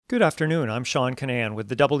Good afternoon. I'm Sean Canan with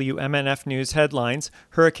the WMNF News headlines.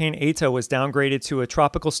 Hurricane Eta was downgraded to a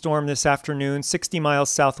tropical storm this afternoon, 60 miles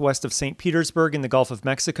southwest of St. Petersburg in the Gulf of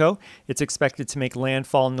Mexico. It's expected to make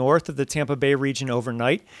landfall north of the Tampa Bay region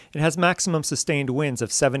overnight. It has maximum sustained winds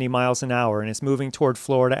of 70 miles an hour and is moving toward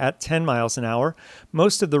Florida at 10 miles an hour.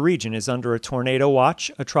 Most of the region is under a tornado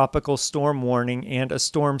watch, a tropical storm warning, and a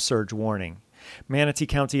storm surge warning. Manatee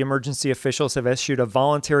County emergency officials have issued a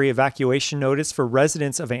voluntary evacuation notice for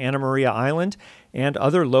residents of Anna Maria Island and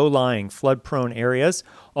other low-lying, flood-prone areas.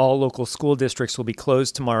 All local school districts will be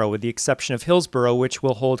closed tomorrow, with the exception of Hillsborough, which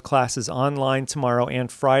will hold classes online tomorrow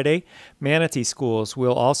and Friday. Manatee schools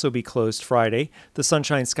will also be closed Friday. The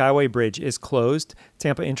Sunshine Skyway Bridge is closed.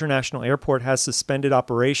 Tampa International Airport has suspended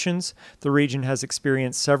operations. The region has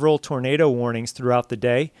experienced several tornado warnings throughout the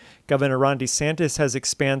day. Governor Ron DeSantis has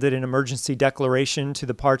expanded an emergency declaration to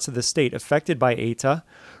the parts of the state affected by Eta.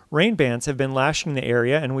 Rain bands have been lashing the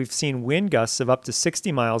area, and we've seen wind gusts of up to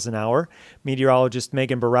 60 miles an hour. Meteorologist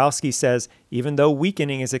Megan Borowski says even though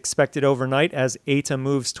weakening is expected overnight as Eta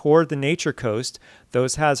moves toward the Nature Coast,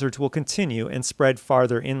 those hazards will continue and spread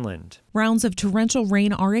farther inland. Rounds of torrential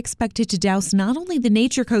rain are expected to douse not only the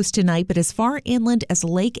Nature Coast tonight, but as far inland as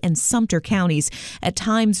Lake and Sumter counties. At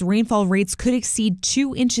times, rainfall rates could exceed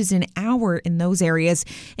 2 inches an hour in those areas.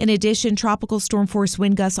 In addition, tropical storm force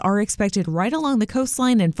wind gusts are expected right along the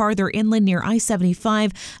coastline and farther inland near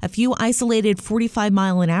I-75. A few isolated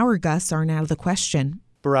 45-mile-an-hour gusts aren't out of the question.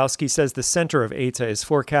 Borowski says the center of Eta is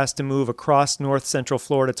forecast to move across north-central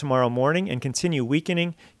Florida tomorrow morning and continue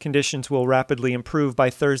weakening. Conditions will rapidly improve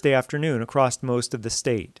by Thursday afternoon across most of the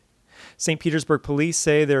state. St. Petersburg police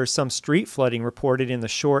say there is some street flooding reported in the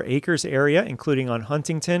Shore Acres area, including on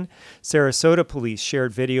Huntington. Sarasota police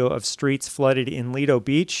shared video of streets flooded in Lido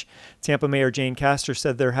Beach. Tampa Mayor Jane Castor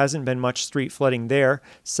said there hasn't been much street flooding there.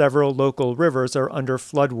 Several local rivers are under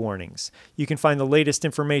flood warnings. You can find the latest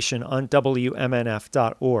information on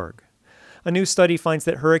WMNF.org. A new study finds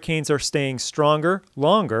that hurricanes are staying stronger,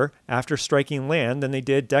 longer after striking land than they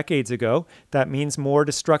did decades ago. That means more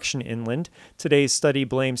destruction inland. Today's study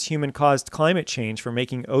blames human-caused climate change for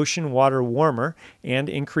making ocean water warmer and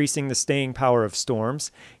increasing the staying power of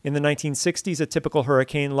storms. In the 1960s, a typical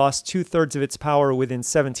hurricane lost two-thirds of its power within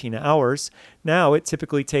 17 hours. Now it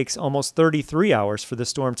typically takes almost 33 hours for the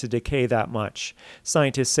storm to decay that much.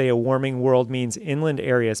 Scientists say a warming world means inland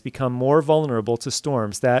areas become more vulnerable to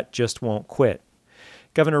storms that just won't quit.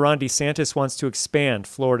 Governor Ron DeSantis wants to expand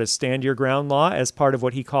Florida's Stand Your Ground law as part of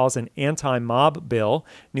what he calls an anti-mob bill.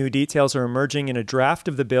 New details are emerging in a draft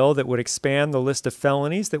of the bill that would expand the list of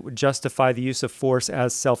felonies that would justify the use of force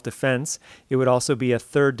as self-defense. It would also be a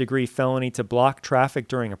third-degree felony to block traffic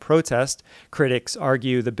during a protest. Critics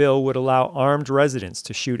argue the bill would allow armed residents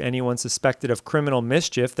to shoot anyone suspected of criminal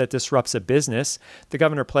mischief that disrupts a business. The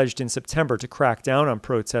governor pledged in September to crack down on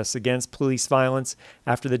protests against police violence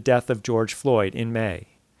after the death of George Floyd in May.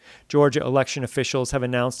 Georgia election officials have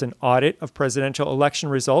announced an audit of presidential election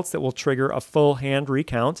results that will trigger a full hand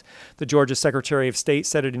recount. The Georgia Secretary of State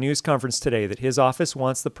said at a news conference today that his office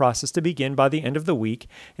wants the process to begin by the end of the week,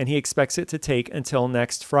 and he expects it to take until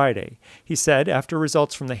next Friday. He said after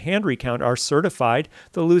results from the hand recount are certified,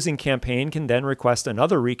 the losing campaign can then request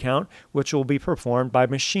another recount, which will be performed by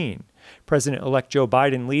machine. President-elect Joe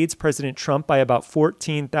Biden leads President Trump by about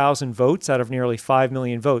 14,000 votes out of nearly 5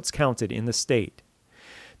 million votes counted in the state.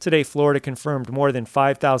 Today, Florida confirmed more than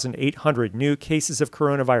 5,800 new cases of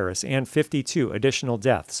coronavirus and 52 additional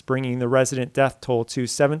deaths, bringing the resident death toll to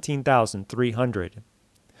 17,300.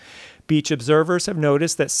 Beach observers have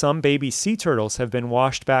noticed that some baby sea turtles have been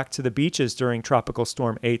washed back to the beaches during Tropical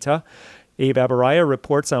Storm Eta. Abe Abaraya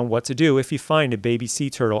reports on what to do if you find a baby sea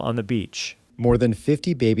turtle on the beach. More than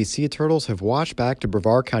 50 baby sea turtles have washed back to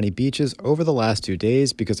Brevard County beaches over the last 2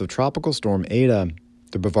 days because of Tropical Storm Eta.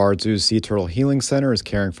 The Brevard Zoo's Sea Turtle Healing Center is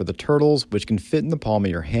caring for the turtles, which can fit in the palm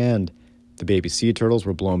of your hand. The baby sea turtles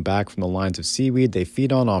were blown back from the lines of seaweed they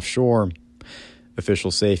feed on offshore.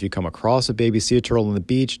 Officials say if you come across a baby sea turtle on the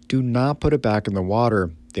beach, do not put it back in the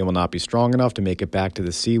water. They will not be strong enough to make it back to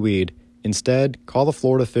the seaweed. Instead, call the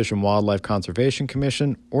Florida Fish and Wildlife Conservation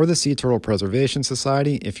Commission or the Sea Turtle Preservation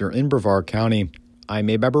Society if you're in Brevard County. I'm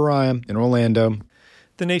Abe Abaraya in Orlando.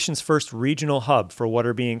 The nation's first regional hub for what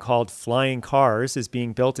are being called flying cars is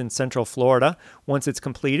being built in Central Florida. Once it's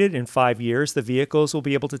completed in 5 years, the vehicles will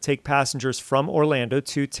be able to take passengers from Orlando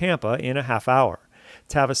to Tampa in a half hour.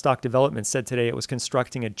 Tavistock Development said today it was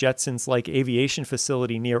constructing a Jetsons-like aviation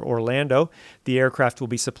facility near Orlando. The aircraft will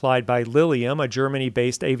be supplied by Lilium, a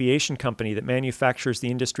Germany-based aviation company that manufactures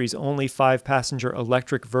the industry's only 5-passenger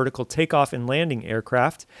electric vertical takeoff and landing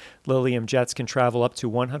aircraft. Lilium jets can travel up to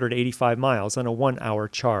 185 miles on a 1-hour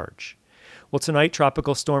charge. Well, tonight,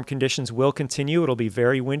 tropical storm conditions will continue. It'll be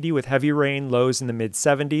very windy with heavy rain, lows in the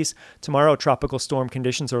mid-70s. Tomorrow, tropical storm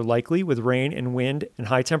conditions are likely with rain and wind and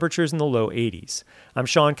high temperatures in the low 80s. I'm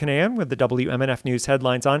Sean Canan with the WMNF News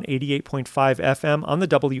headlines on 88.5 FM on the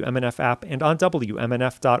WMNF app and on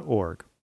WMNF.org.